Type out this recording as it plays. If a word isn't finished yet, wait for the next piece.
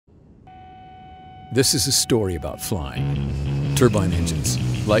This is a story about flying. Turbine engines,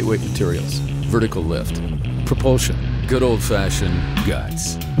 lightweight materials, vertical lift, propulsion, good old-fashioned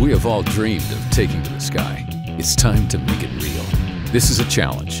guts. We have all dreamed of taking to the sky. It's time to make it real. This is a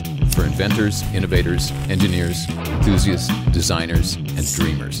challenge for inventors, innovators, engineers, enthusiasts, designers, and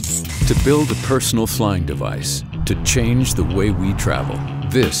dreamers. To build a personal flying device to change the way we travel.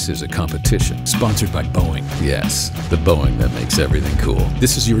 This is a competition sponsored by Boeing. Yes, the Boeing that makes everything cool.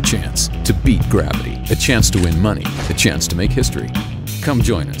 This is your chance to beat gravity, a chance to win money, a chance to make history. Come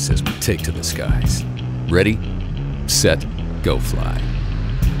join us as we take to the skies. Ready, set, go fly.